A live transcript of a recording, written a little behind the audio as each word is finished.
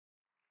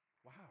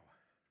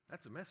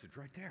That's a message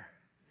right there.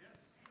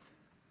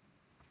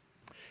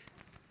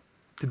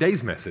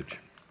 Today's message,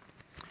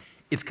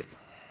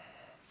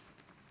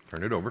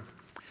 turn it over.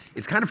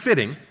 It's kind of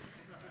fitting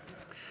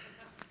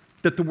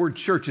that the word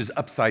church is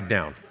upside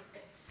down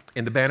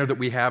in the banner that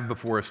we have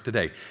before us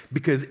today.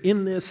 Because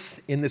in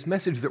this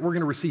message that we're going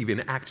to receive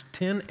in Acts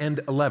 10 and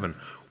 11,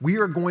 we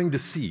are going to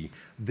see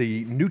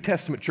the New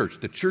Testament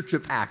church, the church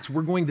of Acts,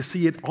 we're going to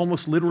see it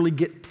almost literally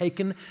get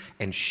taken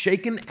and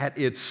shaken at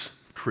its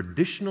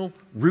traditional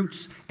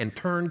roots and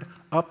turned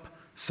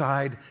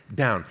upside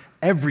down.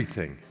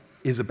 Everything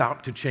is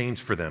about to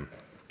change for them.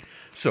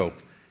 So,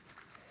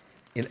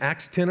 in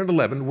Acts 10 and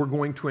 11, we're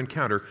going to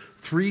encounter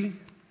three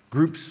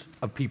groups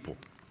of people.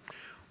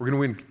 We're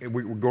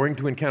going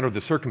to encounter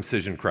the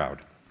circumcision crowd.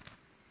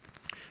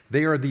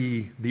 They are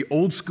the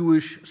old school,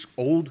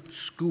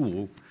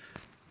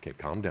 okay,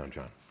 calm down,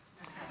 John.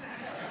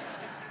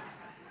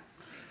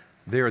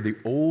 They are the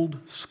old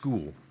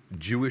school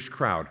Jewish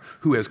crowd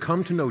who has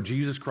come to know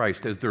Jesus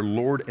Christ as their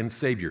Lord and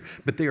Savior,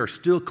 but they are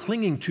still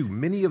clinging to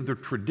many of their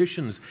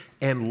traditions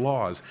and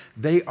laws.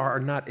 They are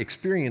not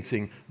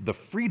experiencing the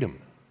freedom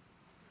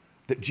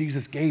that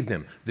Jesus gave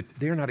them.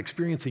 They're not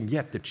experiencing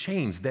yet the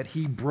chains that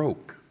he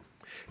broke.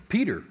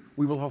 Peter,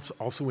 we will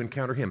also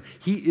encounter him.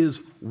 He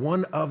is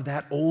one of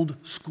that old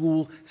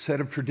school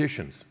set of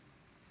traditions.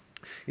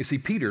 You see,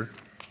 Peter,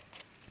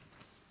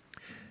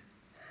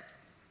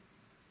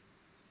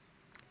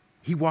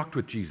 he walked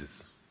with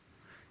Jesus.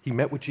 He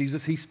met with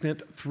Jesus. He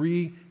spent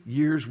 3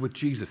 years with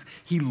Jesus.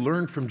 He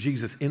learned from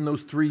Jesus in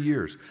those 3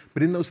 years.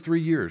 But in those 3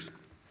 years,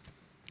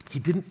 he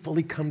didn't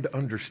fully come to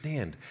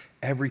understand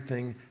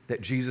everything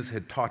that Jesus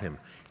had taught him.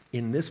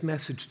 In this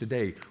message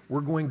today, we're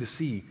going to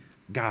see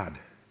God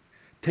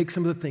take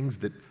some of the things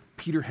that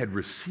Peter had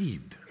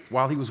received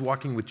while he was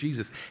walking with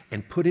Jesus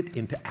and put it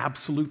into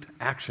absolute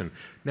action.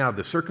 Now,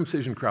 the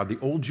circumcision crowd, the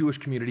old Jewish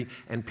community,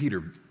 and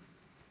Peter,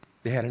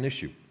 they had an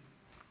issue.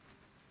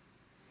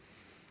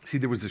 See,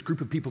 there was this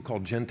group of people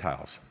called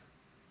Gentiles.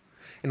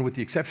 And with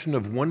the exception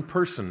of one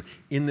person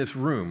in this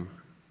room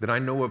that I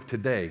know of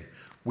today,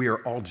 we are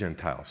all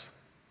Gentiles.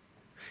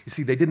 You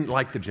see, they didn't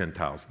like the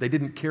Gentiles. They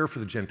didn't care for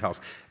the Gentiles.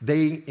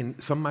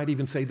 Some might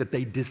even say that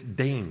they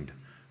disdained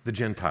the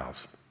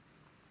Gentiles.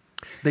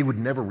 They would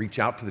never reach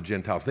out to the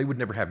Gentiles. They would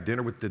never have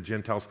dinner with the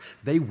Gentiles.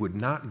 They would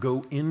not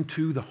go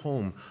into the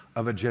home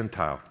of a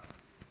Gentile.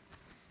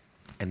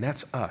 And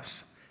that's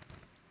us.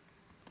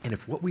 And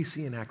if what we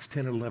see in Acts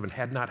 10 and 11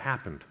 had not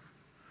happened,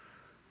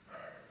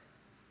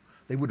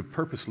 they would have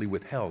purposely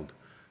withheld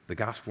the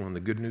gospel and the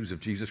good news of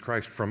Jesus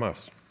Christ from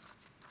us.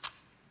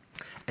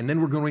 And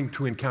then we're going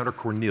to encounter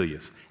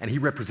Cornelius, and he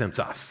represents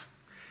us.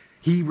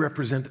 He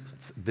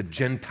represents the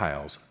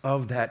Gentiles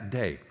of that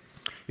day.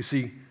 You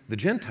see, the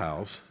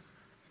Gentiles,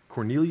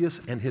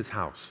 Cornelius and his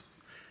house,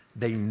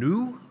 they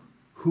knew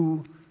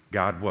who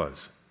God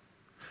was.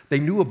 They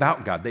knew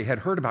about God. They had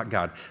heard about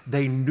God.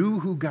 They knew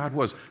who God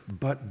was,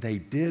 but they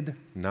did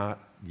not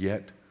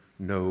yet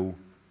know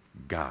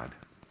God.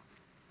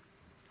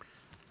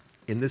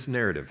 In this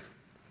narrative,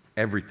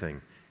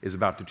 everything is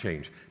about to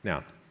change.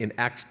 Now, in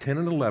Acts 10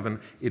 and 11,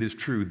 it is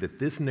true that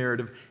this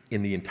narrative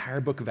in the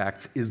entire book of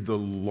Acts is the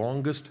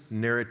longest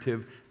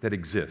narrative that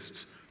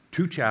exists.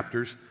 2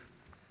 chapters.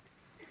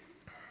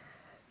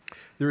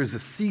 There is a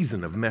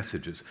season of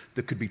messages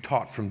that could be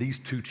taught from these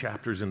 2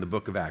 chapters in the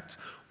book of Acts.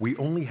 We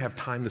only have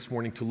time this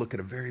morning to look at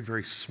a very,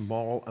 very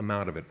small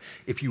amount of it.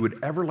 If you would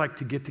ever like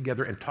to get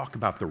together and talk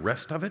about the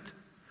rest of it,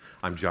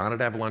 I'm John at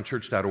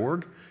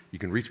avalonchurch.org. You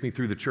can reach me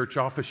through the church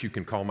office. You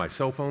can call my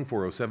cell phone,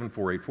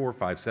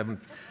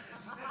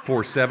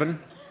 407-484-5747.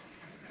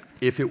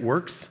 If it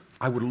works,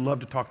 I would love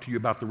to talk to you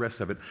about the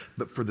rest of it.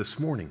 But for this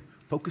morning,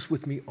 focus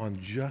with me on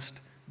just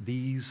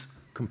these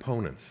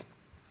components.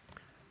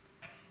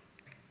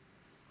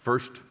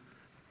 First,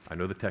 I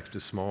know the text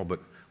is small, but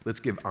let's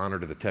give honor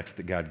to the text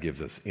that God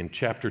gives us. In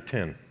chapter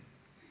 10,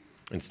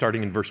 and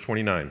starting in verse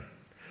 29,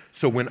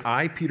 "So when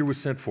I, Peter, was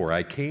sent for,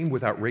 I came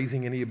without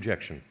raising any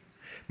objection.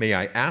 May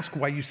I ask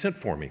why you sent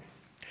for me?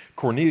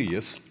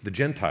 Cornelius, the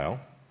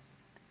Gentile,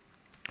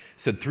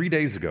 said 3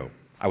 days ago,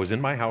 I was in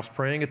my house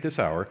praying at this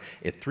hour.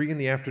 At 3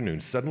 p.m,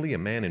 suddenly a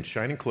man in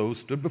shining clothes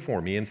stood before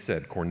me and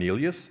said,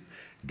 'Cornelius,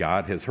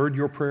 God has heard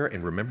your prayer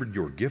and remembered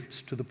your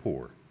gifts to the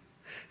poor.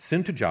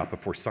 Send to Joppa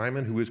for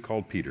Simon, who is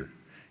called Peter.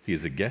 He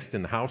is a guest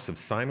in the house of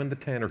Simon the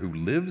tanner, who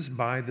lives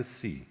by the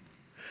sea.'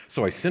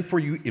 So I sent for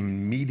you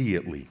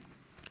immediately."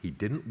 He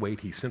didn't wait.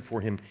 He sent for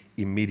him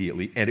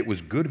immediately, "and it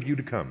was good of you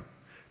to come.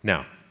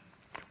 Now,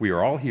 we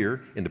are all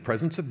here in the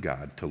presence of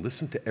God to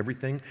listen to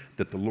everything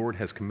that the Lord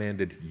has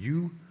commanded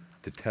you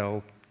to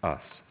tell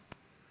us."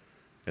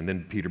 And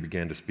then Peter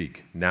began to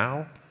speak.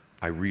 "Now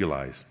I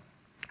realize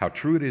how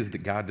true it is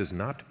that God does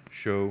not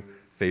show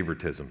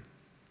favoritism."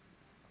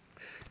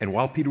 And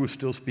while Peter was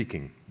still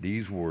speaking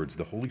these words,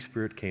 the Holy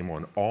Spirit came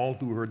on all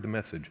who heard the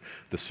message.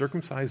 The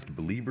circumcised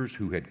believers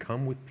who had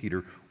come with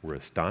Peter were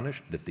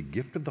astonished that the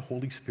gift of the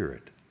Holy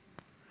Spirit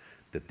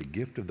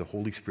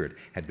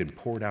had been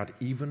poured out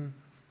even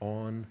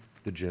on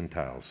the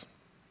Gentiles.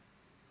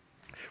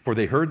 For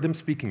they heard them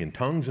speaking in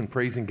tongues and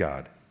praising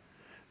God.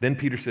 Then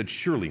Peter said,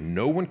 surely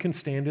no one can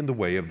stand in the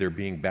way of their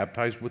being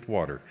baptized with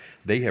water.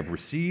 They have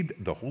received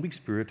the Holy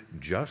Spirit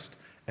just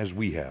as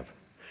we have.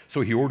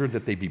 So he ordered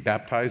that they be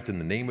baptized in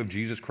the name of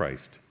Jesus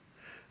Christ.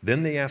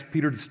 Then they asked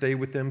Peter to stay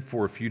with them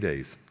for a few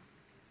days.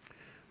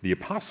 The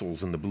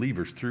apostles and the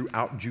believers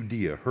throughout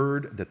Judea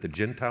heard that the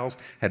Gentiles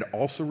had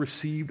also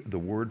received the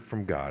word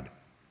from God.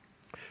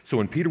 So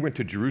when Peter went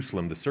to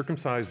Jerusalem, the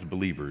circumcised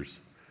believers,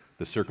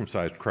 the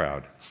circumcised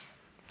crowd,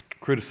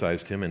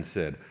 criticized him and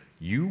said,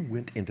 you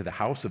went into the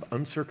house of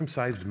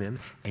uncircumcised men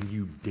and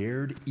you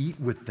dared eat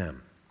with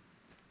them.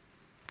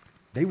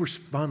 They were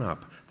spun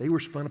up. They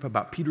were spun up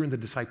about Peter and the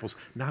disciples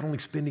not only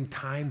spending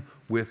time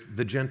with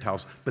the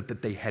Gentiles, but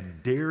that they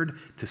had dared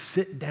to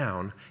sit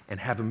down and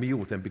have a meal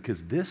with them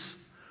because this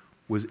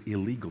was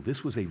illegal.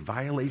 This was a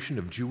violation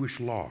of Jewish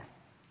law.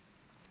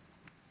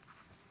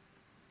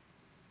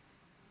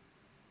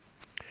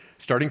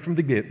 Starting from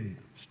the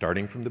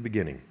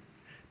beginning,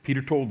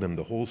 Peter told them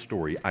the whole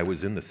story. I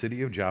was in the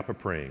city of Joppa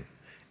praying,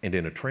 and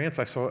in a trance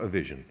I saw a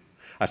vision.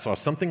 I saw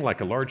something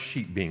like a large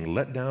sheet being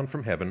let down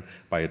from heaven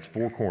by its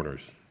four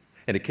corners,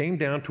 and it came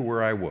down to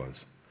where I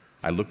was.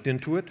 I looked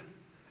into it,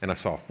 and I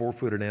saw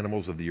four-footed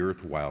animals of the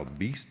earth, wild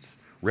beasts,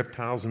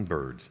 reptiles, and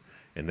birds.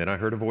 And then I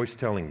heard a voice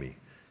telling me,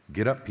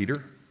 get up,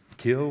 Peter,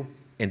 kill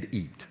and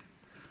eat.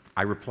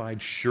 I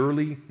replied,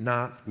 surely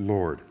not,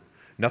 Lord.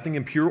 Nothing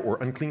impure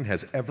or unclean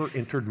has ever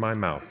entered my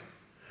mouth.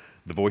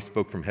 The voice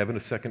spoke from heaven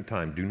a second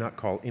time, do not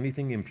call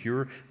anything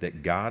impure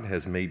that God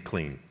has made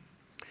clean.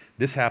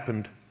 This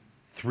happened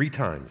 3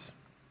 times,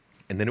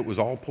 and then it was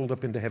all pulled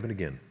up into heaven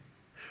again.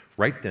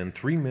 Right then,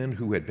 3 men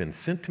who had been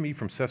sent to me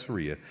from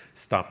Caesarea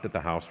stopped at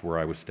the house where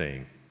I was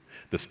staying.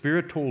 The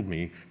Spirit told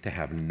me to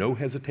have no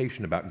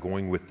hesitation about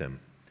going with them.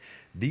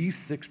 These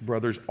 6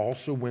 brothers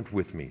also went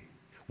with me.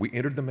 We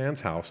entered the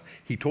man's house.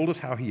 He told us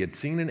how he had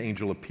seen an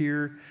angel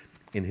appear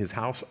in his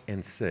house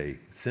and say,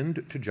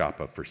 send to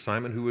Joppa for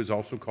Simon, who is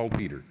also called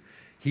Peter.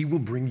 He will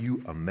bring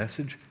you a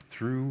message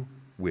through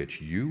which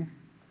you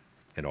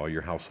and all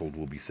your household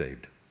will be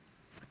saved.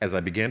 As I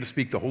began to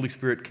speak, the Holy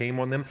Spirit came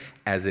on them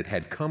as it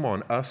had come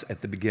on us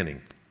at the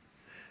beginning.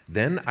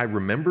 Then I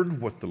remembered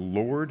what the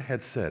Lord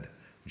had said,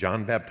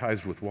 John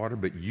baptized with water,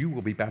 but you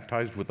will be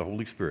baptized with the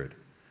Holy Spirit.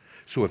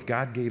 So if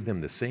God gave them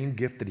the same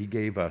gift that he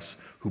gave us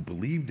who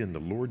believed in the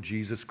Lord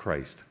Jesus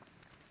Christ,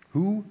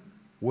 who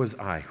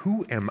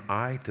am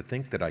I to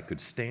think that I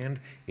could stand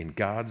in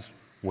God's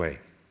way?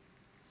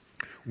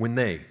 When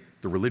they,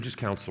 the religious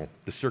council,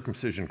 the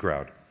circumcision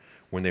crowd,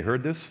 when they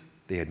heard this,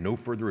 they had no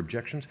further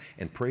objections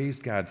and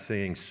praised God,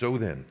 saying, so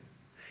then,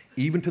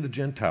 even to the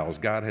Gentiles,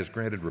 God has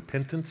granted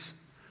repentance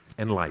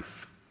and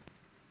life.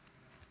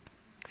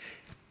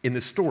 In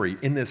this story,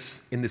 in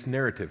this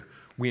narrative,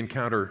 we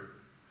encounter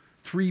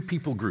 3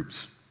 people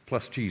groups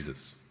plus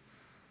Jesus.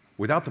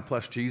 Without the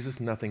plus Jesus,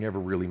 nothing ever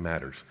really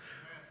matters.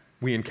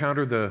 We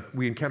encounter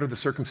the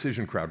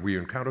circumcision crowd. We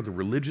encounter the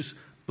religious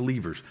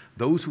believers,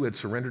 those who had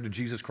surrendered to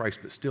Jesus Christ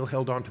but still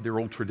held on to their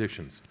old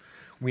traditions.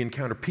 We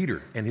encounter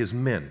Peter and his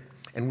men,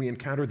 and we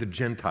encounter the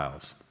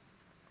Gentiles.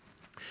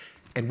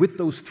 And with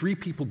those 3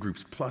 people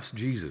groups plus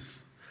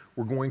Jesus,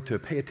 we're going to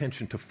pay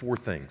attention to 4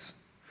 things.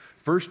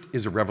 First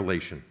is a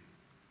revelation.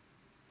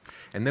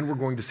 And then we're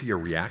going to see a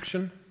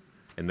reaction,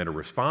 and then a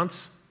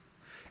response,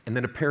 and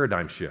then a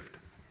paradigm shift.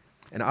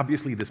 And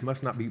obviously, this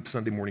must not be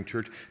Sunday morning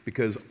church,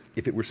 because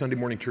if it were Sunday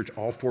morning church,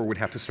 all 4 would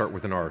have to start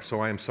with an R,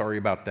 so I am sorry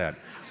about that.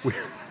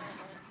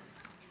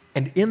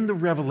 And in the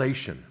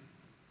revelation,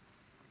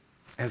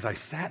 as I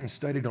sat and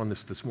studied on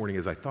this morning,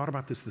 as I thought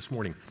about this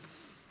morning,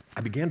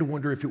 I began to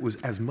wonder if it was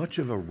as much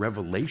of a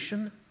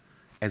revelation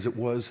as it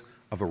was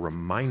of a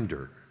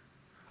reminder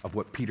of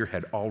what Peter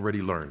had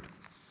already learned.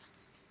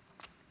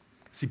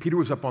 See, Peter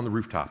was up on the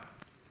rooftop.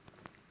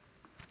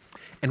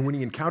 And when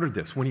he encountered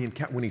this, when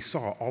he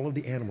saw all of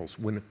the animals,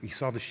 when he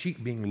saw the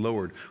sheet being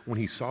lowered, when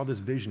he saw this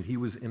vision, he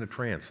was in a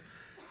trance.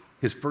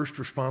 His first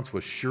response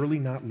was, surely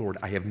not, Lord.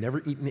 I have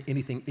never eaten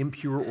anything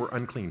impure or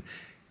unclean.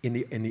 In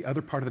the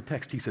other part of the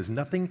text, he says,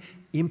 nothing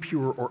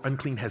impure or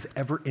unclean has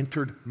ever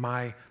entered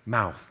my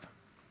mouth.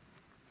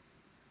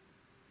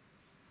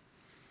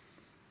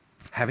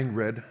 Having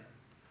read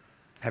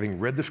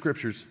the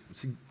scriptures,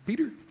 see,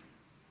 Peter,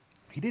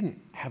 he didn't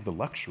have the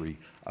luxury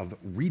of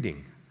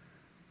reading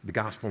the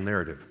gospel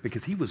narrative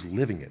because he was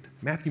living it.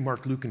 Matthew,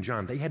 Mark, Luke, and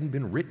John, they hadn't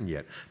been written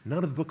yet.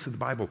 None of the books of the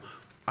Bible.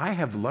 I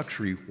have the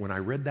luxury, when I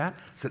read that,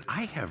 said,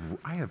 I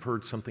have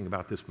heard something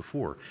about this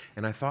before.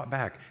 And I thought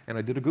back, and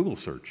I did a Google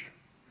search.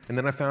 And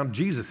then I found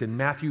Jesus in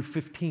Matthew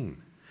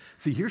 15.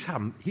 See, here's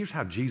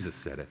how Jesus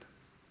said it.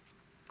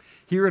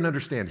 Hear and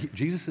understand.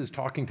 Jesus is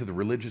talking to the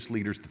religious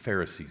leaders, the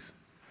Pharisees.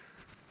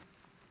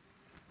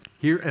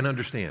 Hear and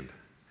understand.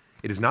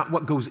 It is not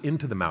what goes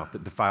into the mouth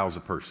that defiles a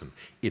person.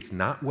 It's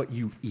not what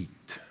you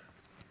eat,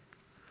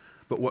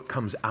 but what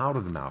comes out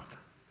of the mouth.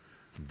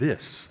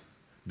 This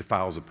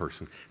defiles a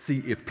person.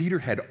 See, if Peter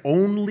had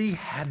only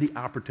had the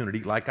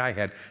opportunity, like I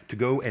had, to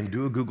go and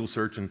do a Google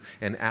search and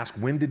ask,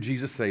 when did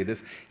Jesus say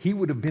this, he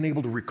would have been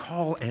able to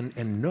recall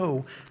and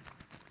know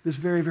This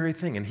very, very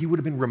thing. And he would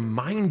have been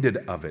reminded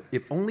of it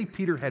if only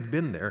Peter had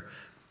been there.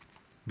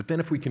 But then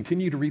if we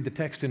continue to read the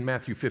text in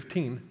Matthew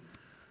 15,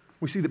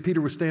 we see that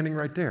Peter was standing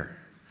right there.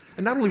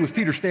 And not only was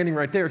Peter standing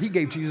right there, he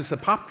gave Jesus a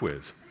pop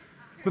quiz.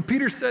 But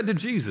Peter said to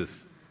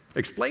Jesus,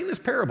 explain this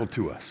parable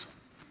to us.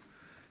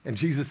 And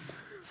Jesus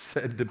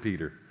said to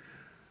Peter,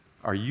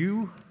 are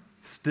you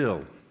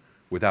still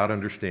without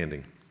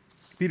understanding?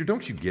 Peter,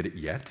 don't you get it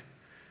yet?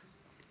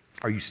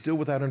 Are you still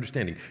without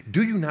understanding?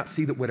 Do you not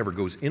see that whatever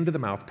goes into the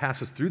mouth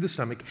passes through the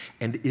stomach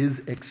and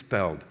is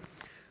expelled?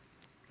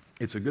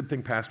 It's a good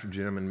thing Pastor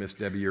Jim and Miss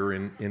Debbie are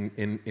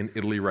in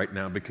Italy right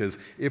now, because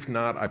if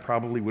not, I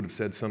probably would have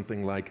said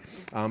something like,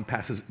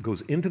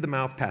 goes into the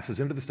mouth, passes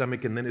into the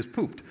stomach, and then is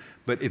pooped.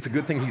 But it's a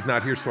good thing he's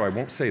not here, so I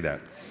won't say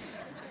that.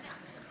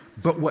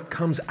 But what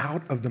comes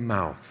out of the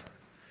mouth,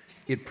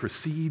 it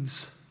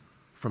proceeds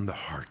from the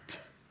heart.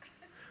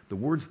 The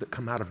words that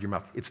come out of your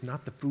mouth, it's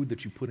not the food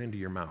that you put into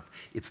your mouth.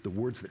 It's the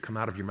words that come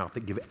out of your mouth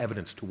that give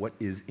evidence to what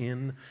is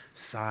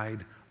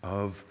inside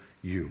of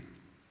you.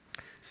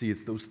 See,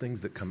 it's those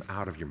things that come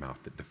out of your mouth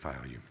that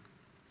defile you.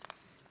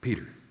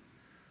 Peter,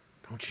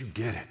 don't you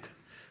get it?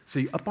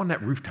 See, up on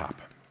that rooftop,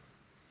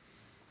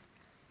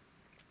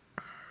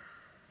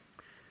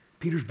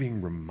 Peter's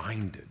being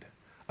reminded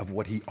of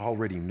what he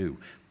already knew,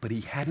 but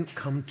he hadn't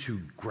come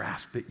to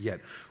grasp it yet.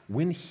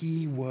 When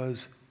he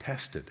was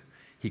tested,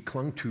 he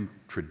clung to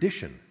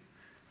tradition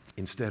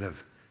instead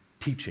of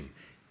teaching.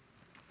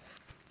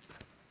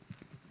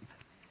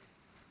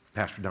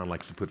 Pastor Don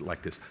likes to put it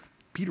like this.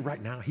 Peter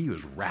right now, he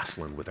is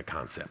wrestling with a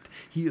concept.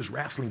 He is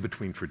wrestling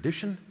between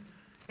tradition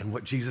and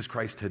what Jesus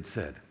Christ had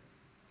said.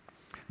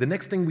 The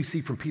next thing we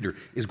see from Peter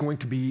is going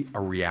to be a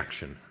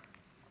reaction.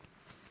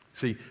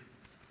 See,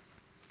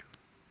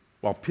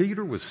 while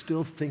Peter was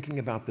still thinking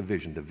about the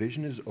vision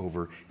is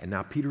over, and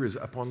now Peter is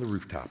up on the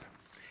rooftop,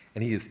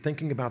 and he is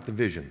thinking about the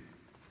vision.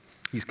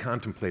 He's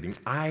contemplating.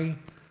 I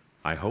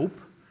hope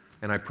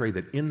and I pray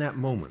that in that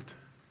moment,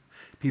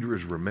 Peter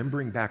is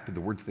remembering back to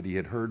the words that he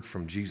had heard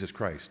from Jesus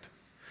Christ.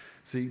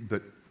 See,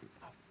 but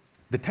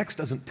the text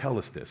doesn't tell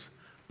us this,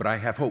 but I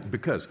have hope,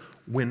 because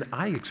when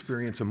I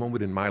experience a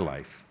moment in my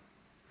life,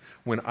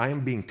 when I am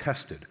being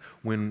tested,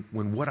 when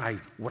what I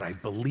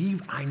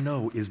believe I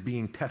know is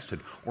being tested,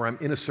 or I'm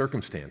in a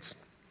circumstance,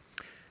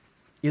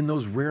 in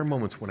those rare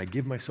moments when I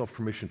give myself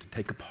permission to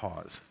take a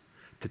pause,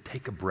 to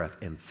take a breath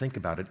and think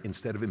about it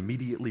instead of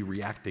immediately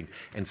reacting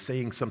and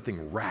saying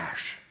something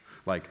rash,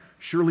 like,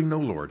 surely no,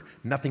 Lord,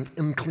 nothing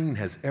unclean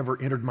has ever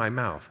entered my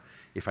mouth.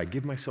 If I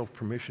give myself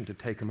permission to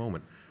take a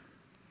moment,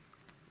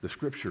 the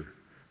scripture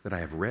that I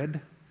have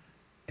read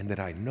and that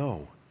I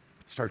know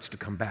starts to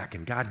come back,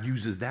 and God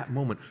uses that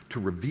moment to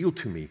reveal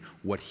to me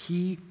what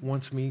he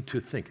wants me to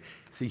think.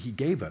 See, he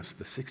gave us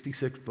the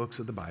 66 books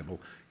of the Bible,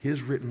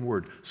 his written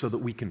word, so that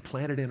we can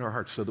plant it in our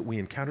hearts, so that we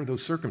encounter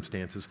those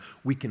circumstances,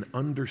 we can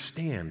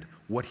understand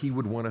what he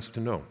would want us to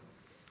know.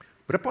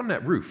 But up on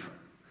that roof,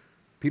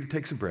 Peter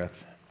takes a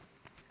breath,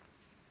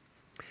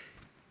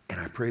 and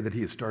I pray that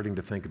he is starting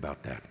to think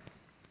about that.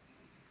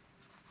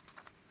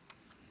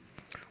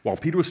 While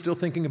Peter was still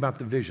thinking about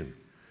the vision,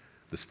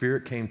 the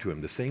Spirit came to him,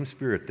 the same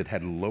Spirit that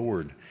had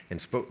lowered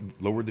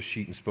the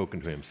sheet and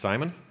spoken to him.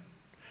 Simon,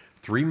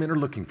 3 men are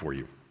looking for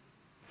you.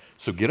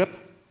 So get up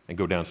and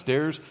go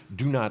downstairs.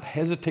 Do not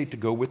hesitate to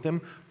go with them,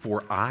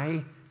 for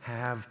I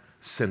have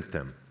sent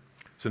them.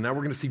 So now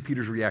we're going to see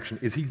Peter's reaction.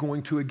 Is he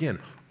going to, again,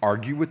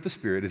 argue with the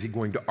Spirit? Is he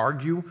going to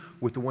argue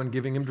with the one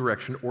giving him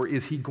direction? Or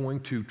is he going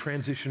to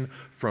transition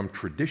from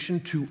tradition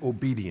to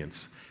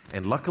obedience?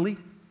 And luckily,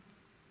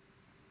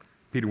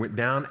 Peter went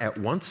down at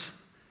once,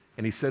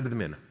 and he said to the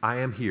men, I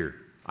am here.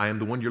 I am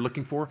the one you're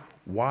looking for.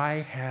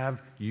 Why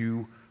have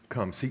you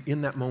come? See,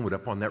 in that moment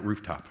up on that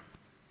rooftop,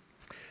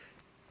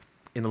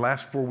 in the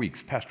last 4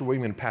 weeks, Pastor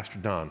William and Pastor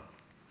Don,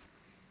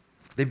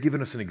 they've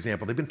given us an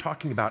example. They've been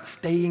talking about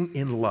staying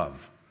in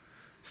love.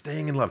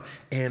 Staying in love.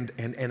 And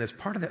as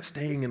part of that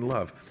staying in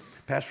love,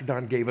 Pastor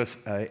Don gave us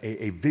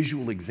a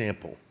visual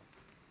example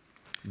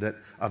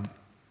of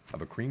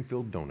a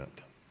cream-filled donut.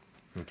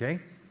 Okay?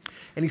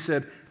 And he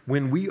said,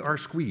 when we are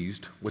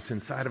squeezed, what's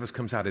inside of us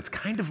comes out. It's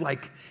kind of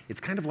like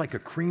a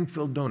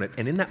cream-filled donut.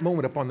 And in that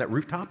moment up on that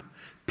rooftop,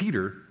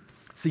 Peter,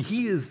 see,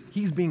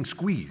 he's being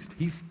squeezed.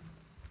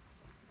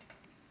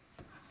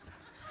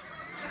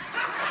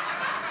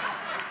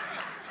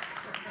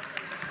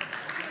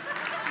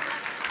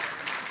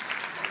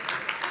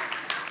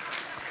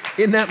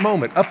 In that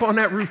moment, up on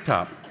that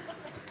rooftop,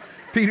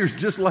 Peter's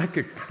just like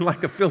a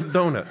filled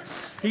donut.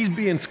 He's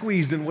being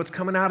squeezed, and what's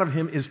coming out of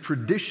him is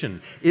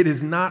tradition. It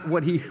is not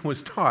what he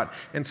was taught.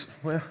 And,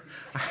 well,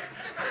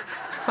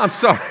 I'm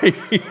sorry.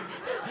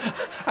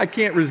 I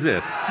can't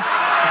resist.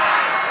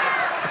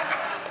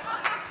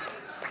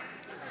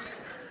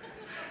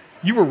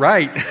 You were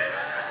right.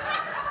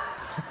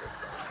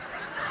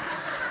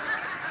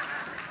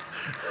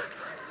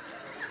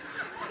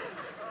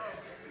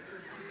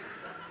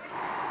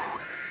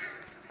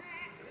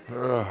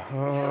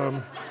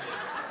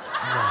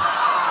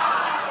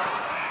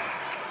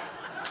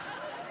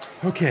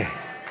 Okay.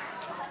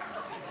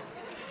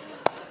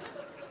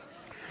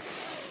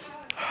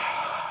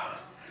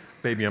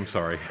 Baby, I'm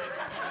sorry.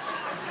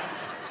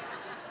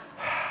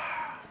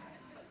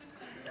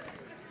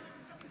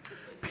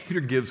 Peter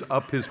gives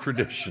up his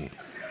tradition.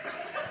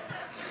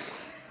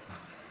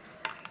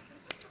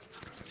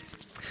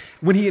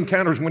 When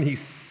he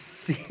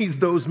sees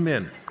those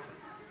men.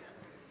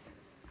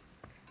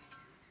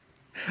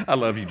 I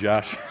love you,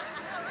 Josh.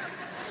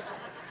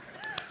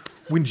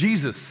 When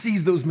Jesus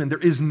sees those men, there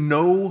is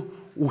no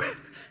way.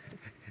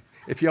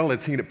 If y'all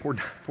had seen it,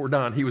 poor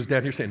Don, he was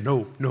down here saying,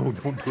 no, don't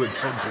do it,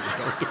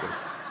 don't do it.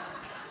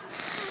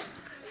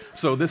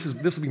 So this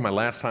will be my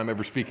last time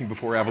ever speaking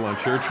before Avalon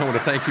Church. I want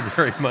to thank you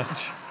very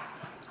much.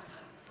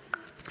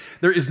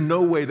 There is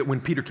no way that when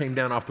Peter came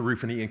down off the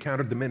roof and he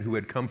encountered the men who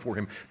had come for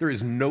him, there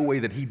is no way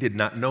that he did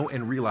not know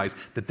and realize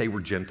that they were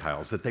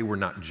Gentiles, that they were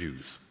not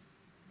Jews.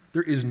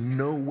 There is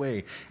no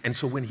way. And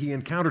so when he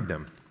encountered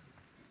them,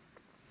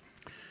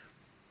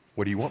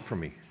 what do you want from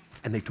me?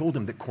 And they told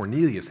him that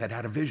Cornelius had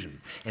had a vision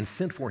and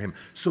sent for him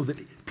so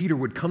that Peter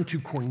would come to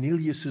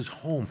Cornelius'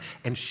 home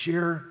and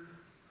share,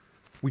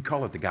 we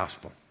call it the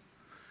gospel.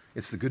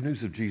 It's the good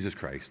news of Jesus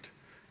Christ.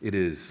 It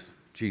is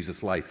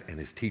Jesus' life and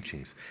his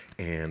teachings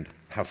and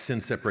how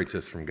sin separates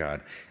us from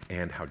God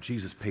and how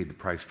Jesus paid the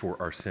price for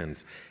our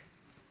sins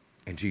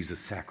and Jesus'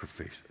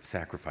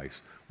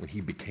 sacrifice when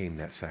he became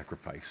that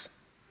sacrifice.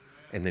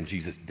 And then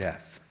Jesus'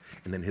 death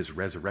and then his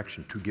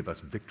resurrection to give us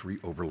victory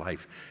over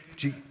life.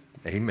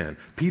 Amen.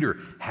 Peter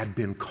had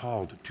been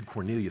called to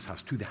Cornelius'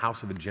 house, to the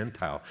house of a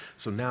Gentile.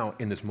 So now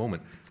in this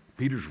moment,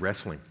 Peter's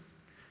wrestling.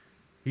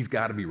 He's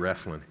got to be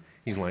wrestling.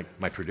 He's like,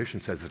 my tradition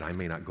says that I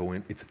may not go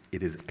in.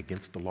 It is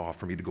against the law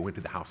for me to go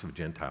into the house of a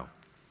Gentile.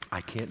 I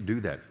can't do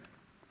that.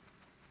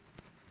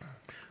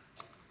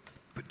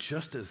 But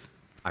just as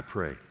I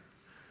pray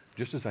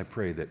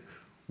that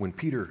when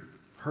Peter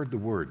heard the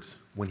words,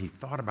 when he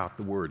thought about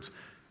the words,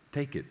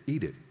 take it,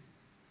 eat it,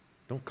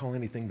 don't call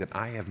anything that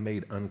I have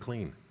made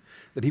unclean,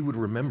 that he would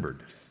remember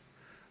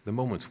the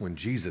moments when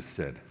Jesus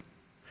said,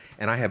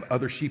 and I have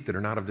other sheep that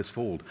are not of this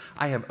fold.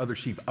 I have other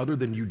sheep other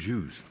than you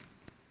Jews.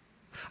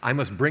 I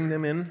must bring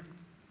them in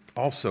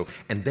also,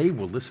 and they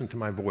will listen to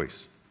my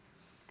voice.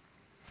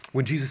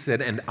 When Jesus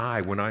said, and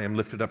I, when I am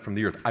lifted up from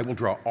the earth, I will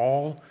draw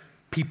all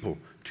people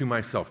to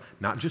myself,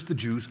 not just the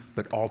Jews,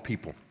 but all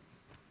people.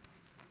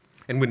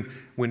 And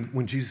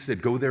when Jesus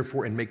said, go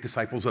therefore and make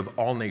disciples of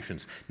all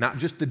nations, not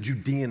just the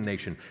Judean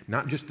nation,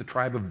 not just the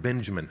tribe of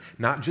Benjamin,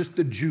 not just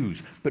the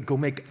Jews, but go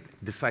make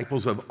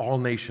disciples of all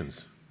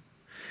nations.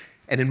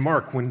 And in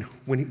Mark, when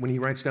he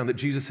writes down that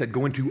Jesus said,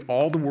 go into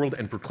all the world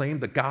and proclaim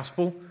the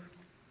gospel,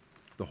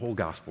 the whole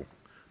gospel,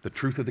 the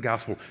truth of the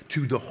gospel,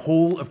 to the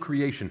whole of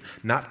creation,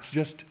 not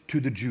just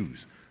to the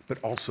Jews,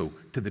 but also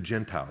to the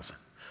Gentiles.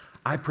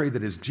 I pray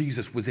that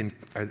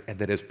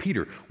as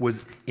Peter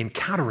was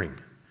encountering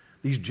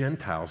these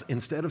Gentiles,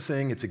 instead of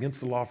saying it's against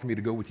the law for me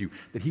to go with you,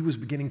 that he was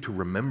beginning to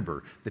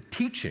remember the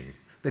teaching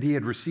that he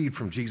had received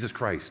from Jesus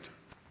Christ.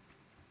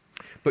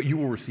 But you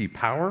will receive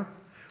power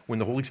when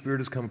the Holy Spirit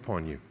has come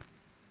upon you.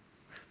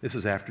 This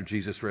is after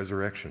Jesus'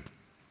 resurrection.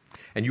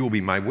 And you will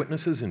be my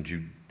witnesses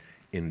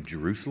in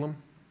Jerusalem,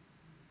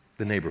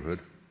 the neighborhood,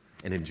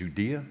 and in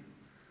Judea,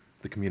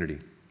 the community,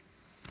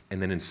 and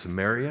then in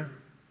Samaria,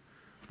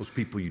 those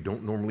people you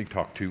don't normally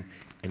talk to,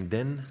 and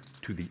then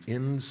to the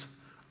ends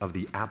of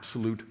the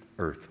absolute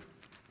earth.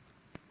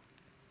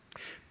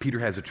 Peter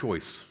has a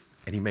choice,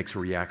 and he makes a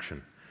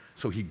reaction.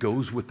 So he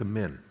goes with the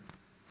men.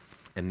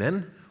 And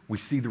then we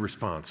see the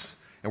response.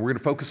 And we're going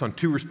to focus on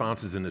two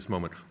responses in this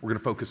moment. We're going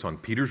to focus on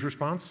Peter's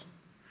response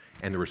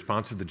and the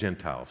response of the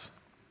Gentiles.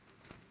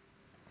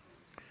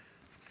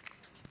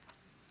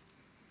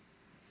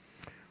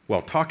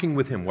 While talking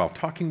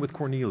with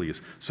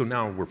Cornelius, so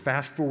now we're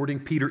fast forwarding.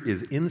 Peter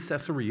is in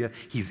Caesarea.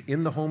 He's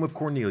in the home of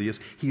Cornelius.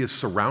 He is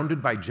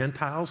surrounded by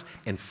Gentiles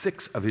and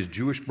 6 of his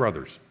Jewish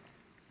brothers.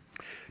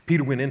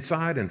 Peter went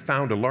inside and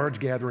found a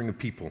large gathering of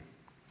people.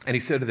 And he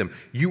said to them,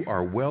 you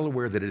are well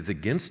aware that it is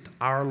against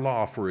our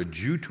law for a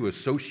Jew to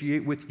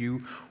associate with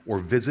you or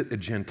visit a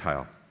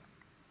Gentile.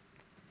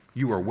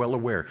 You are well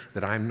aware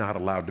that I'm not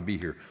allowed to be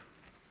here.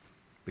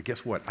 But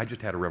guess what? I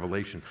just had a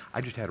revelation.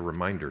 I just had a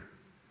reminder.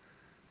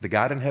 The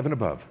God in heaven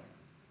above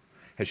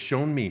has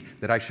shown me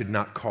that I should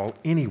not call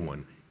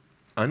anyone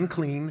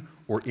unclean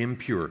or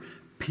impure.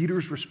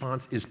 Peter's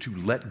response is to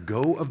let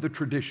go of the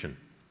tradition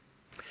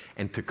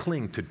and to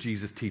cling to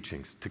Jesus'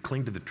 teachings, to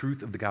cling to the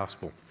truth of the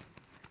gospel.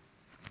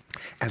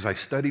 As I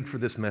studied for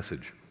this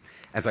message,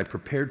 as I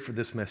prepared for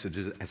this message,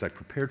 as I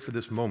prepared for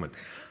this moment,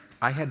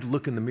 I had to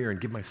look in the mirror and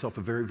give myself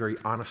a very, very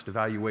honest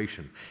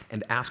evaluation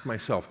and ask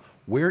myself,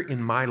 where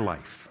in my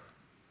life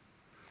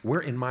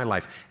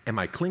am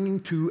I clinging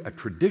to a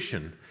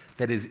tradition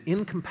that is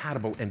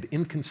incompatible and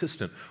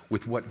inconsistent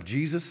with what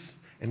Jesus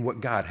and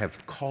what God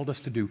have called us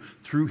to do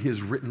through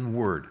his written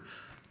word?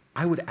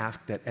 I would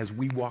ask that as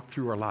we walk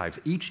through our lives,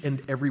 each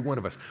and every one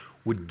of us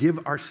would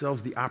give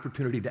ourselves the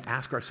opportunity to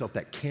ask ourselves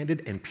that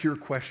candid and pure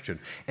question.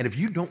 And if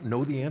you don't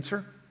know the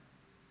answer,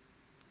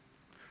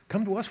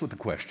 come to us with the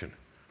question.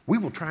 We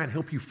will try and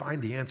help you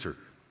find the answer.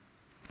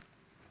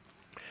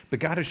 But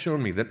God has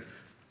shown me that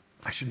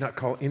I should not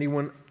call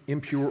anyone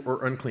impure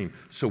or unclean.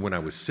 So when I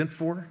was sent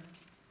for,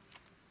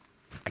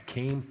 I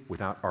came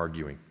without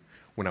arguing.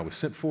 When I was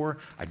sent for,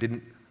 I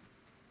didn't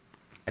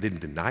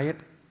deny it.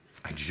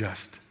 I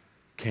just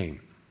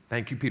came.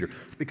 Thank you, Peter.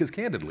 Because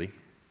candidly,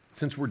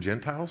 since we're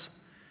Gentiles,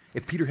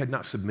 if Peter had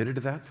not submitted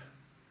to that,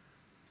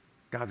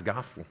 God's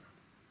gospel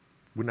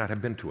would not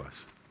have been to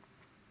us.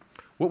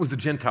 What was the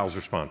Gentiles'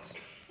 response?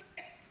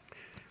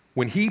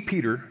 When he,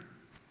 Peter,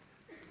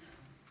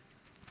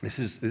 this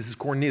is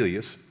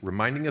Cornelius,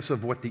 reminding us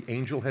of what the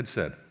angel had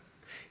said.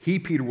 He,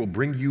 Peter, will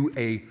bring you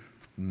a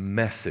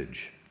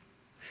message.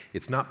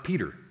 It's not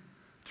Peter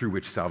through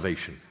which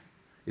salvation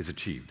is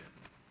achieved.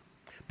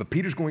 But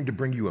Peter's going to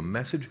bring you a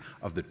message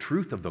of the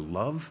truth of the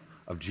love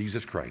of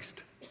Jesus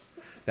Christ.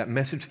 That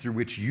message through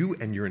which you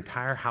and your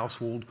entire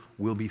household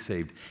will be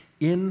saved.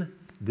 In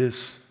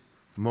this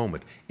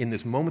moment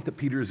that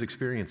Peter is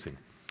experiencing,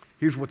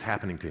 here's what's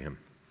happening to him.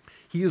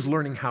 He is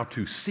learning how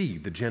to see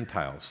the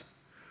Gentiles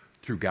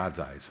through God's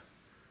eyes,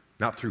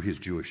 not through his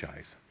Jewish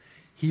eyes.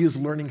 He is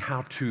learning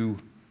how to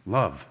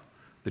love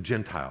the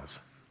Gentiles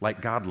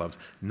like God loves,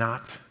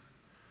 not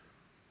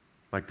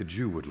like the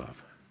Jew would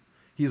love.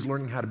 He is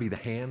learning how to be the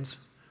hands,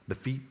 the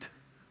feet,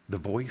 the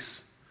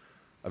voice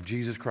of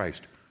Jesus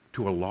Christ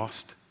to a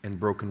lost and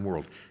broken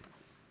world.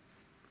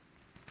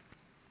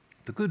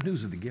 The good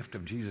news of the gift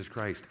of Jesus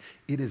Christ,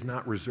 it is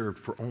not reserved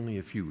for only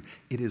a few.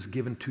 It is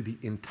given to the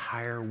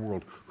entire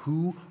world.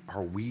 Who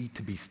are we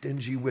to be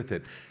stingy with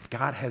it?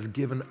 God has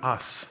given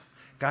us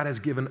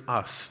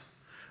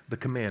the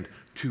command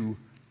to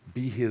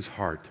be his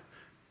heart,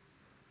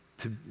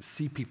 to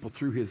see people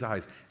through his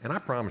eyes. And I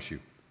promise you,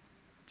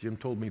 Jim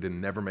told me to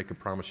never make a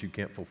promise you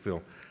can't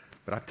fulfill.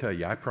 But I tell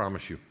you, I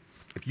promise you,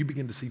 if you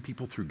begin to see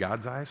people through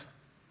God's eyes,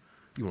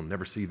 you will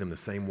never see them the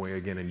same way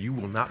again, and you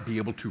will not be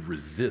able to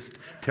resist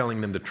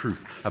telling them the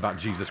truth about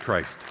Jesus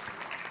Christ.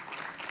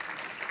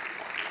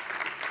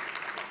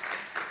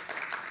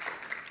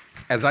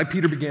 As I,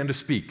 Peter, began to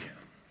speak,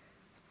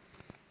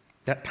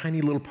 that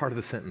tiny little part of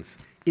the sentence,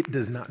 it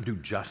does not do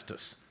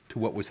justice to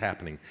what was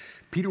happening.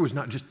 Peter was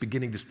not just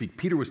beginning to speak.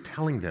 Peter was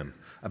telling them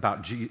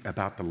about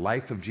the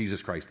life of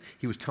Jesus Christ.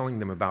 He was telling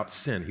them about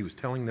sin. He was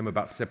telling them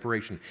about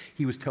separation.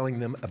 He was telling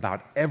them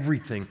about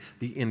everything,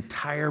 the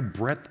entire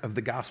breadth of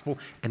the gospel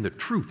and the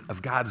truth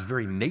of God's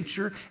very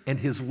nature and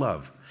his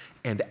love.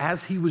 And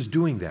as he was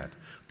doing that,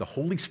 the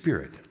Holy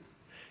Spirit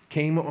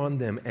came on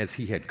them as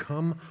he had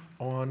come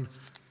on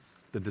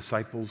the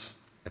disciples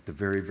at the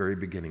very, very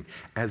beginning.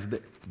 As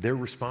their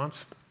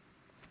response,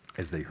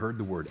 as they heard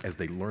the word, as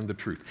they learned the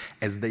truth,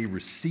 as they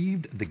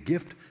received the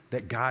gift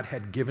that God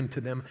had given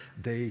to them,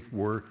 they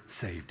were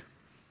saved.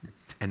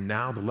 And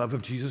now the love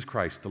of Jesus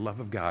Christ, the love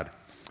of God,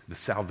 the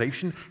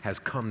salvation has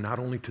come not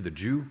only to the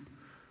Jew,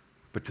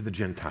 but to the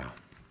Gentile.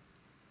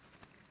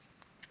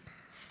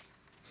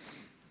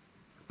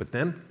 But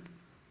then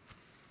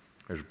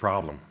there's a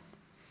problem.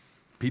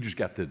 He's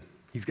got the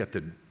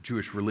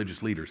Jewish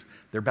religious leaders.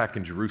 They're back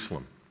in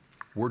Jerusalem.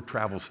 Word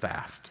travels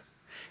fast.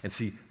 And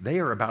see, they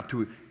are about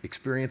to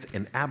experience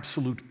an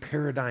absolute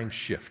paradigm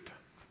shift.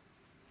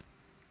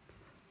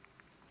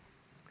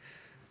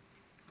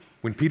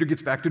 When Peter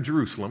gets back to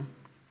Jerusalem,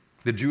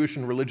 the Jewish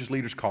and religious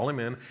leaders call him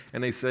in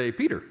and they say,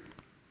 Peter,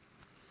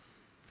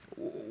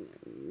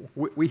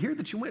 we hear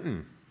that you went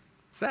and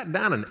sat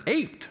down and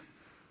ate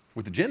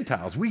with the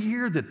Gentiles. We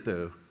hear that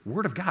the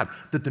word of God,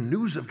 that the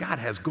news of God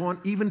has gone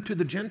even to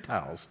the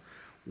Gentiles.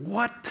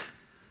 What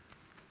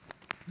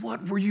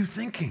were you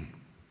thinking?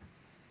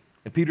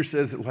 And Peter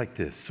says it like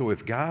this. So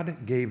if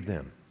God gave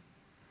them,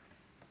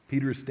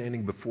 Peter is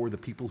standing before the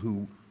people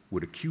who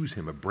would accuse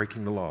him of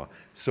breaking the law.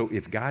 So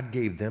if God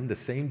gave them the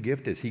same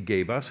gift as he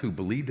gave us who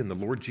believed in the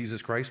Lord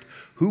Jesus Christ,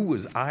 who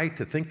was I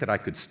to think that I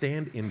could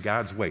stand in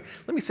God's way?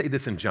 Let me say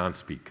this in John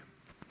speak.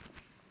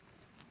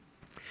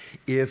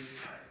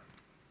 If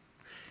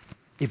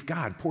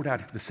God poured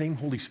out the same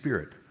Holy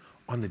Spirit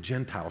on the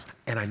Gentiles,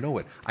 and I know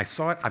it. I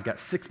saw it. I've got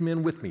 6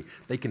 men with me.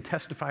 They can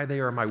testify. They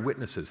are my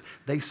witnesses.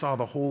 They saw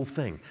the whole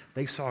thing.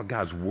 They saw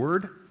God's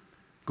word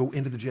go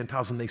into the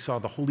Gentiles, and they saw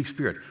the Holy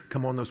Spirit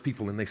come on those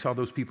people, and they saw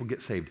those people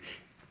get saved.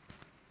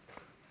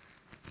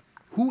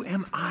 Who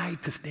am I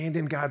to stand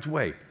in God's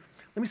way?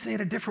 Let me say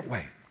it a different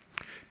way.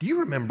 Do you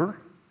remember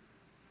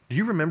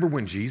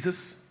when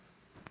Jesus, do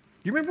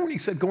you remember when he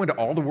said go into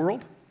all the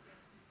world?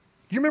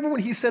 Do you remember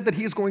when he said that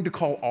he is going to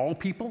call all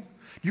people?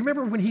 Do you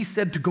remember when he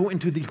said to go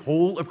into the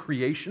whole of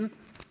creation?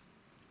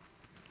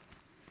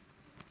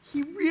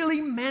 He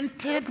really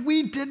meant it.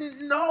 We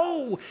didn't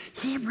know.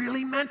 He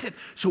really meant it.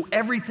 So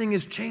everything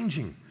is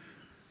changing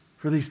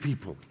for these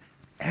people.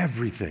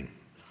 Everything.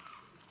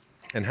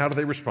 And how do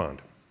they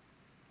respond?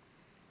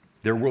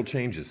 Their world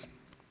changes.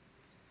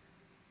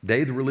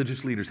 They, the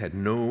religious leaders, had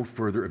no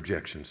further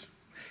objections.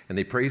 And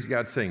they praised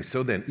God, saying,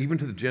 so then, even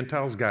to the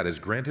Gentiles, God has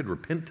granted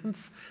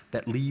repentance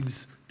that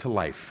leads to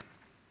life.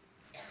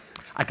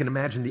 I can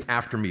imagine the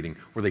after meeting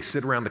where they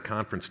sit around the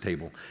conference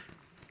table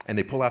and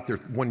they pull out their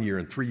 1-year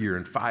and 3-year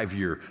and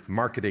 5-year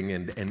marketing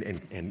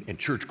and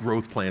church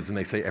growth plans, and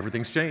they say,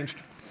 everything's changed.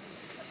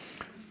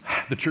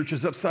 The church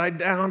is upside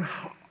down.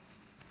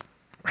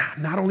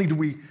 Not only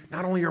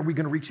are we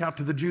going to reach out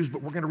to the Jews,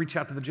 but we're going to reach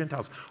out to the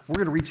Gentiles. We're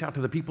going to reach out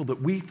to the people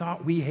that we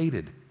thought we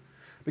hated.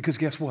 Because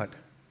guess what?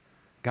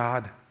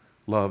 God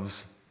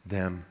loves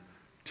them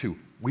too.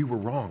 We were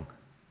wrong.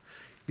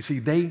 You see,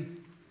 they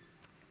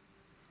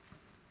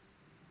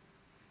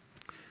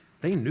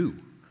knew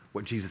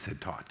what Jesus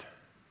had taught.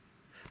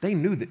 They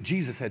knew that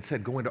Jesus had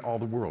said, go into all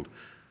the world.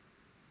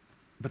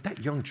 But that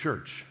young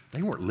church,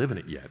 they weren't living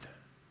it yet.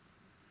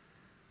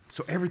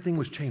 So everything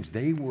was changed.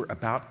 They were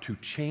about to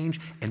change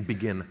and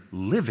begin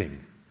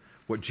living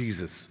what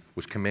Jesus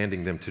was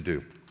commanding them to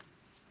do.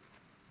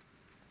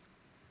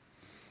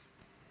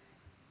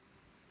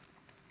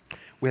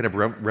 We had a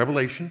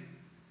revelation,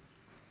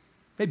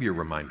 maybe a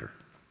reminder.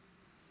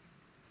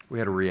 We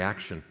had a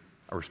reaction,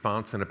 a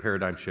response, and a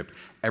paradigm shift.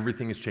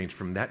 Everything has changed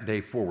from that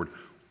day forward.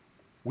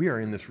 We are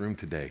in this room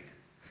today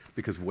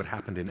because of what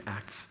happened in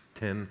Acts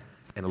 10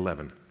 and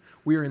 11.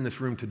 We are in this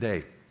room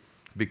today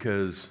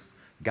because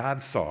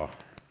God saw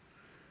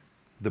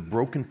the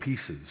broken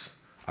pieces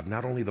of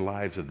not only the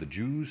lives of the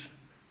Jews,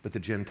 but the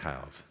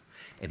Gentiles.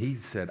 And he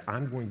said,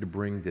 I'm going to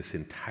bring this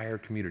entire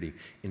community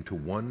into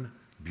one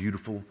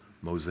beautiful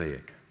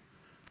mosaic.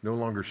 No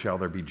longer shall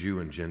there be Jew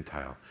and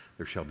Gentile.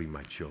 There shall be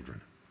my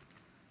children.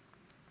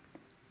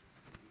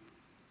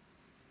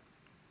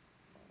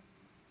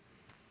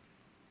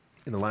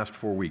 In the last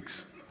 4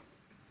 weeks,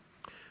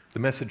 the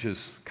message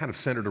is kind of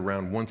centered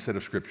around one set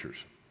of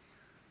scriptures.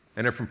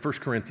 And they're from 1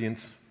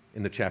 Corinthians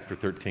in the chapter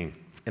 13.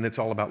 And it's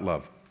all about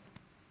love.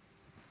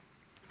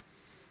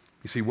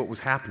 You see, what was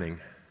happening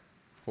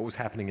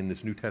in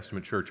this New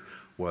Testament church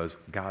was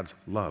God's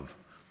love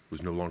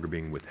was no longer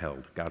being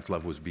withheld. God's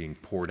love was being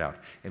poured out.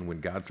 And when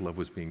God's love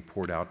was being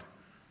poured out,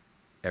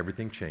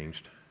 everything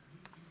changed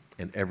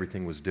and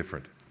everything was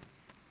different.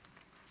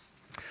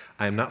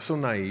 I am not so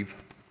naive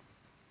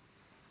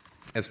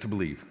as to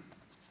believe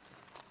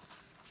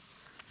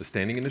that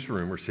standing in this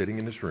room or sitting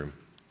in this room,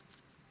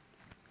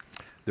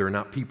 there are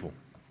not people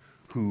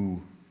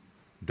who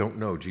don't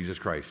know Jesus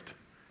Christ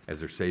as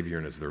their Savior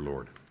and as their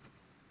Lord.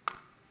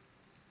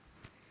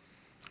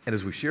 And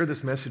as we share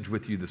this message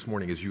with you this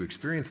morning, as you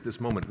experience this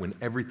moment when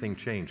everything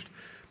changed,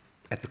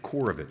 at the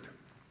core of it,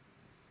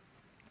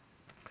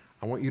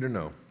 I want you to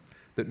know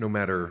that no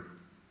matter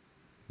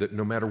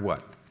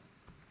what,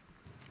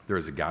 there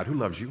is a God who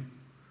loves you,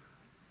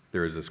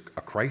 there is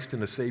a Christ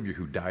and a Savior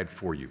who died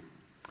for you,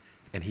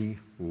 and he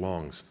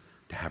longs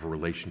to have a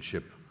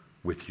relationship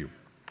with you.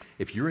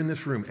 If you're in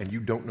this room and you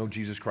don't know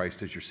Jesus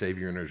Christ as your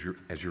Savior and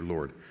as your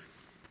Lord,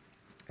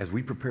 as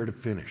we prepare to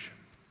finish,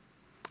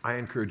 I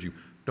encourage you,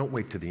 don't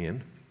wait to the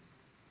end.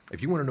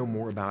 If you want to know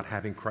more about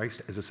having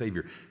Christ as a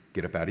Savior,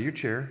 get up out of your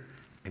chair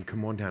and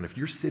come on down. If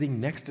you're sitting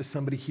next to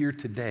somebody here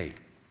today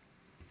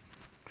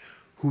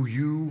who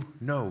you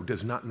know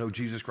does not know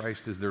Jesus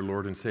Christ as their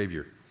Lord and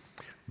Savior,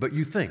 but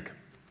you think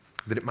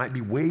that it might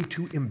be way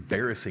too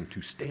embarrassing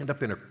to stand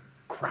up in a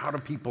crowd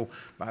of people.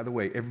 By the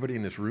way, everybody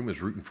in this room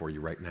is rooting for you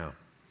right now.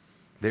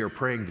 They are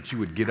praying that you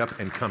would get up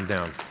and come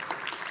down.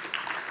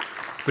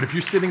 But if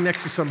you're sitting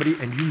next to somebody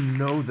and you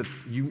know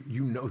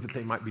that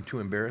they might be too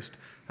embarrassed,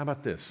 how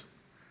about this?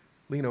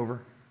 Lean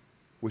over,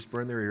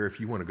 whisper in their ear, if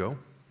you want to go,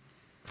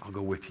 I'll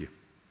go with you.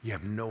 You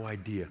have no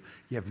idea.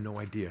 You have no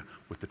idea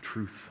what the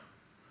truth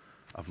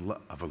of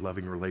a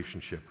loving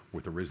relationship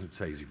with a risen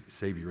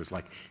Savior is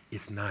like.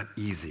 It's not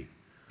easy,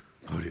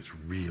 but it's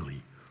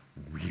really,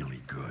 really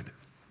good.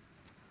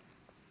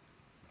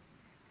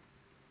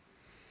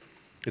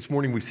 This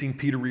morning we've seen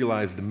Peter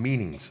realize the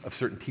meanings of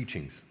certain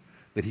teachings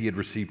that he had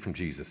received from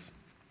Jesus.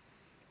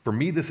 For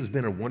me, this has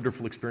been a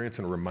wonderful experience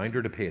and a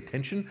reminder to pay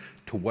attention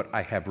to what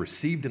I have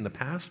received in the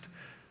past,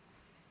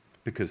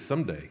 because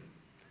someday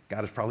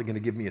God is probably going to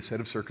give me a set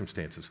of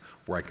circumstances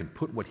where I can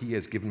put what he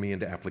has given me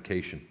into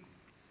application.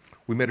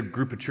 We met a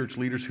group of church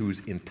leaders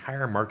whose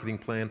entire marketing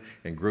plan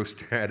and growth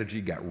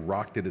strategy got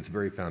rocked at its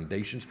very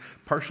foundations,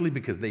 partially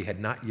because they had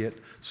not yet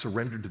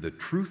surrendered to the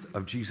truth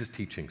of Jesus'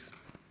 teachings.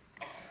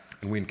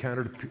 And we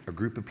encountered a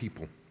group of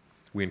people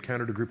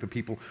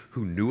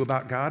who knew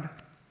about God,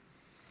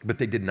 but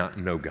they did not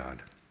know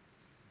God.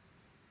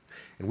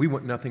 And we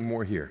want nothing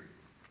more here,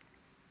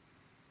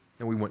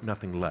 and we want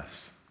nothing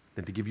less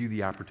than to give you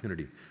the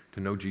opportunity to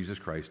know Jesus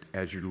Christ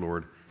as your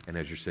Lord and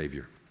as your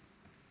Savior.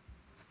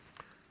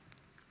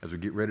 As we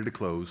get ready to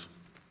close,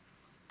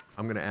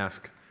 I'm going to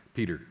ask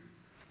Peter,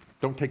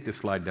 don't take this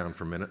slide down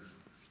for a minute.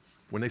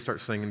 When they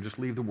start singing, just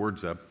leave the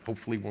words up.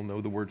 Hopefully we'll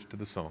know the words to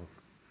the song.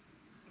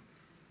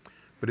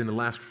 But in the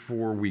last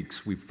 4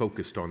 weeks, we've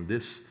focused on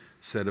this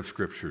set of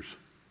scriptures.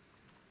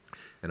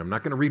 And I'm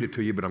not going to read it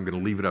to you, but I'm going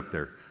to leave it up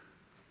there.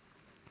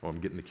 Oh,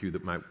 I'm getting the cue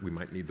that we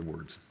might need the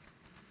words.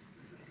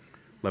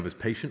 Love is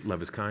patient,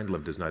 love is kind,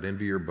 love does not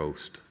envy or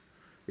boast.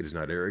 It is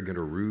not arrogant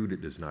or rude,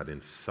 it does not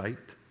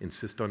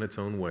insist on its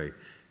own way.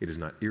 It is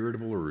not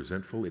irritable or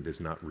resentful, it does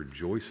not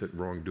rejoice at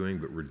wrongdoing,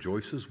 but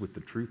rejoices with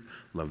the truth.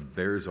 Love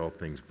bears all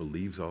things,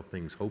 believes all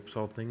things, hopes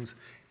all things,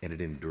 and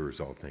it endures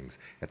all things.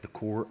 At the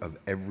core of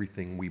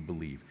everything we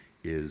believe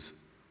is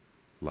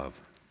love.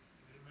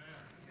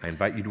 I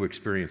invite you to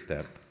experience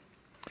that.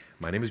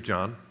 My name is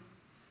John.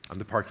 I'm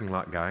the parking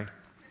lot guy.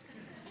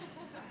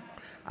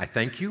 I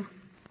thank you.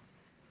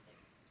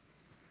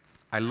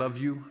 I love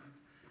you.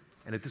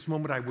 And at this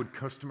moment, I would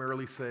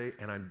customarily say,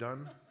 and I'm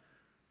done.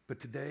 But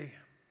today,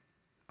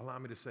 allow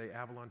me to say,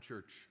 Avalon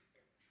Church,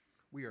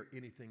 we are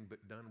anything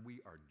but done. We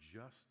are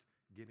just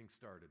getting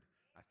started.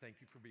 I thank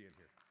you for being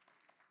here.